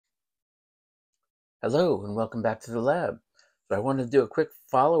Hello and welcome back to the lab. So I wanted to do a quick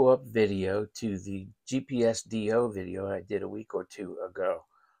follow-up video to the GPSDO video I did a week or two ago.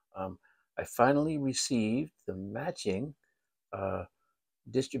 I finally received the matching uh,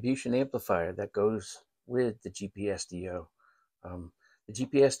 distribution amplifier that goes with the GPSDO. The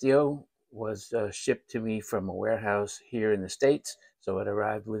GPSDO was shipped to me from a warehouse here in the States, so it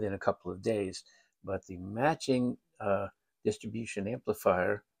arrived within a couple of days. But the matching distribution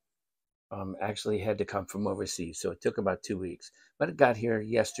amplifier actually had to come from overseas. So it took about 2 weeks, but it got here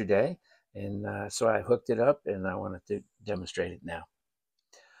yesterday. And so I hooked it up and I wanted to demonstrate it now.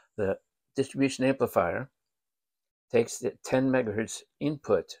 The distribution amplifier takes the 10 megahertz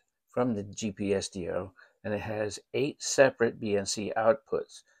input from the GPSDO and it has 8 separate BNC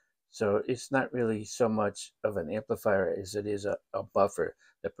outputs. So it's not really so much of an amplifier as it is a buffer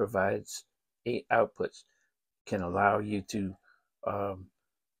that provides 8 outputs, can allow you um,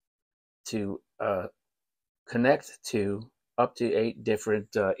 to connect to up to 8 different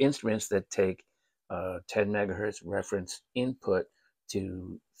instruments that take 10 megahertz reference input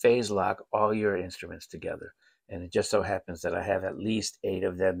to phase lock all your instruments together. And it just so happens that I have at least 8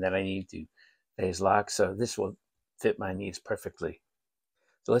 of them that I need to phase lock, so this will fit my needs perfectly.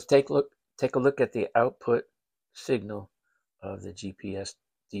 So let's take a look at the output signal of the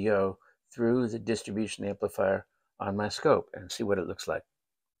GPSDO through the distribution amplifier on my scope and see what it looks like.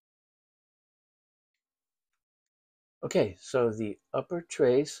 Okay, so the upper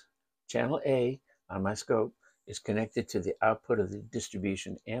trace, channel A on my scope, is connected to the output of the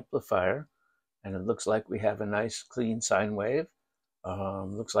distribution amplifier, and it looks like we have a nice clean sine wave.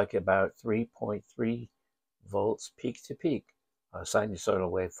 Looks like about 3.3 volts peak to peak,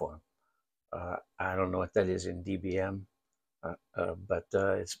 sinusoidal waveform. I don't know what that is in dBm, but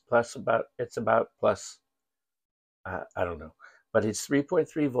it's about plus, I don't know, but it's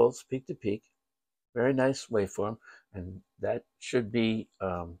 3.3 volts peak to peak. Very nice waveform, and that should be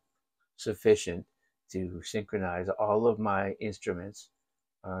sufficient to synchronize all of my instruments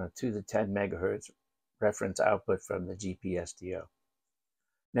to the 10 megahertz reference output from the GPSDO.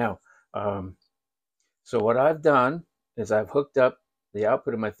 Now, so what I've done is I've hooked up the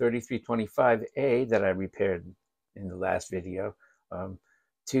output of my 3325A that I repaired in the last video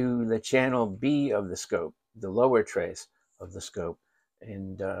to the channel B of the scope, the lower trace of the scope.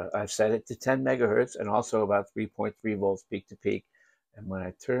 And I've set it to 10 megahertz and also about 3.3 volts peak to peak. And when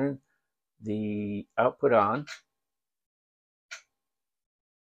I turn the output on,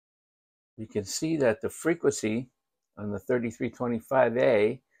 you can see that the frequency on the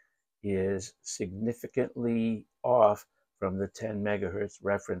 3325A is significantly off from the 10 megahertz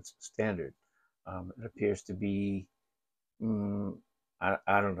reference standard. It appears to be, I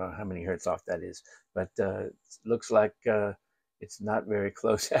don't know how many hertz off that is, but it looks like it's not very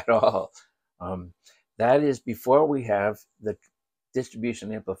close at all. That is before we have the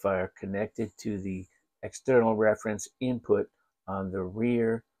distribution amplifier connected to the external reference input on the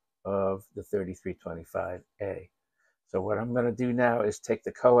rear of the 3325A. So what I'm going to do now is take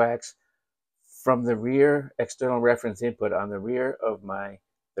the coax from the rear external reference input on the rear of my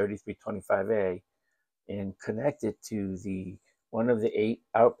 3325A and connect it to the one of the 8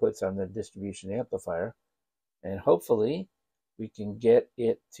 outputs on the distribution amplifier, and hopefully we can get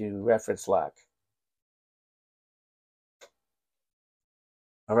it to reference lock.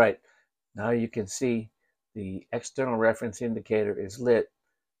 All right, now you can see the external reference indicator is lit,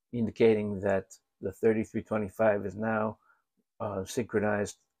 indicating that the 3325 is now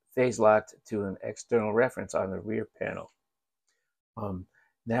synchronized phase locked to an external reference on the rear panel.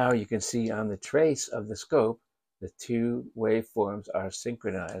 Now you can see on the trace of the scope, the 2 waveforms are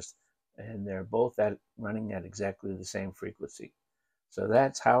synchronized and they're both running at exactly the same frequency. So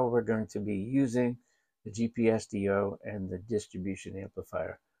that's how we're going to be using the GPSDO and the distribution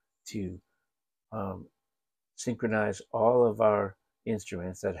amplifier to synchronize all of our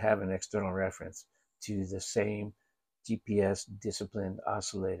instruments that have an external reference to the same GPS disciplined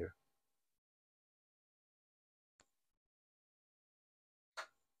oscillator.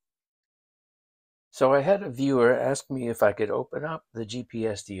 So I had a viewer ask me if I could open up the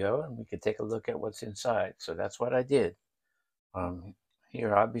GPSDO and we could take a look at what's inside. So that's what I did.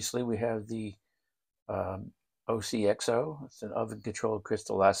 Here, obviously, we have the OCXO. It's an oven-controlled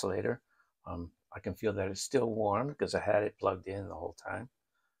crystal oscillator. I can feel that it's still warm because I had it plugged in the whole time.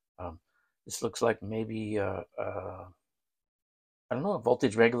 This looks like maybe I don't know, a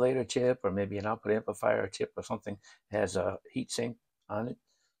voltage regulator chip or maybe an output amplifier chip or something. It has a heat sink on it.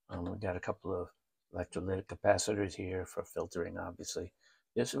 We've got a couple of electrolytic capacitors here for filtering, obviously.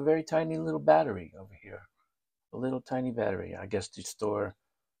 There's a very tiny little battery over here, a little tiny battery, I guess, to store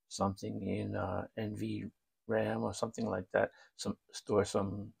something in NVRAM or something like that, store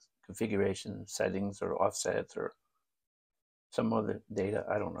some configuration settings or offsets or some other data.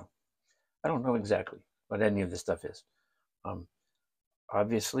 I don't know. I don't know exactly what any of this stuff is. Um,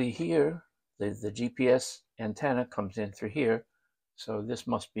 Obviously here, the GPS antenna comes in through here. So this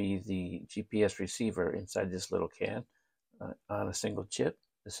must be the GPS receiver inside this little can on a single chip,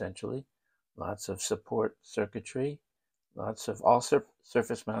 essentially. Lots of support circuitry, lots of all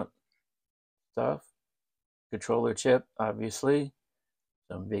surface mount stuff. Controller chip, obviously.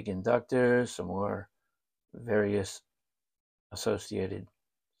 Some big inductors, some more various associated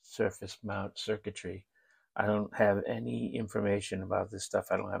surface mount circuitry. I don't have any information about this stuff.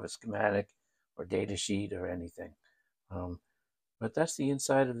 I don't have a schematic or data sheet or anything. But that's the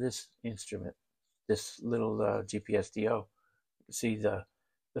inside of this instrument, this little GPSDO. You can see the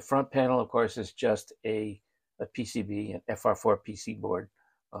front panel, of course, is just a PCB, an FR4 PC board.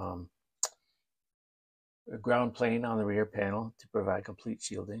 A ground plane on the rear panel to provide complete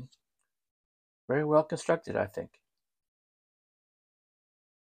shielding. Very well constructed, I think.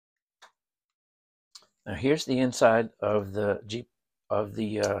 Now here's the inside of the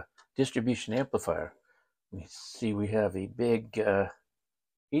distribution amplifier. We see we have a big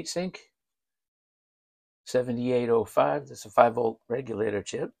heatsink, 7805. That's a 5-volt regulator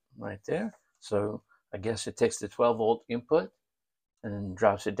chip right there. So I guess it takes the 12-volt input and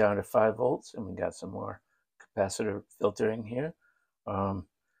drops it down to 5 volts. And we got some more capacitor filtering here. You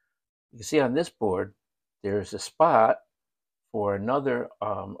can see on this board, there's a spot for another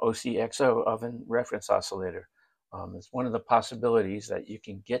OCXO oven reference oscillator. It's one of the possibilities that you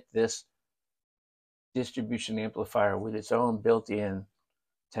can get this distribution amplifier with its own built-in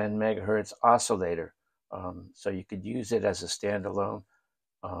 10 megahertz oscillator. So you could use it as a standalone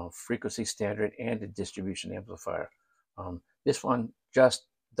frequency standard and a distribution amplifier. This one just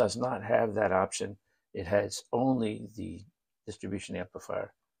does not have that option. It has only the distribution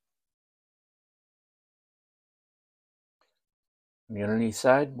amplifier. On the underneath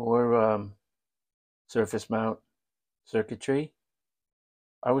side, more surface mount circuitry.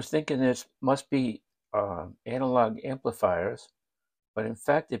 I was thinking this must be analog amplifiers, but in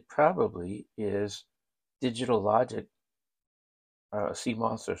fact it probably is digital logic,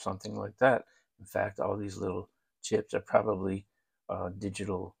 CMOS or something like that. In fact, all these little chips are probably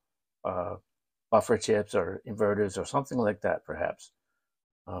digital buffer chips or inverters or something like that, perhaps.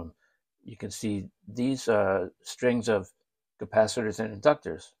 You can see these strings of capacitors and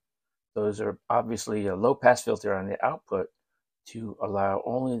inductors. Those are obviously a low pass filter on the output to allow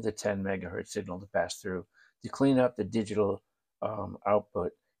only the 10 megahertz signal to pass through, to clean up the digital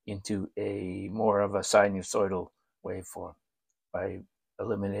output into a more of a sinusoidal waveform by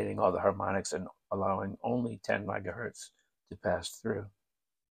eliminating all the harmonics and allowing only 10 megahertz to pass through.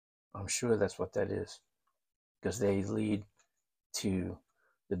 I'm sure that's what that is, because they lead to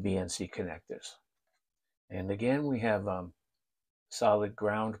the BNC connectors. And again, we have solid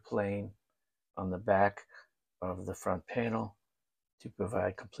ground plane on the back of the front panel to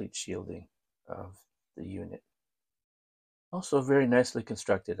provide complete shielding of the unit. Also very nicely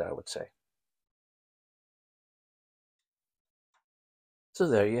constructed, I would say. So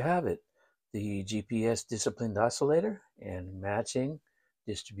there you have it, the GPS disciplined oscillator and matching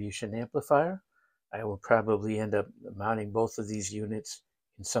distribution amplifier. I will probably end up mounting both of these units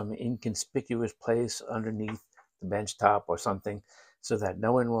in some inconspicuous place underneath the bench top or something, so that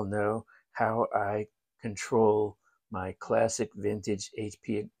no one will know how I control my classic vintage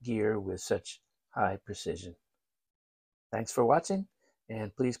HP gear with such high precision. Thanks for watching,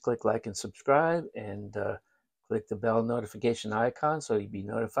 and please click like and subscribe, and click the bell notification icon so you'll be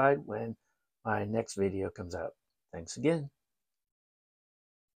notified when my next video comes out. Thanks again.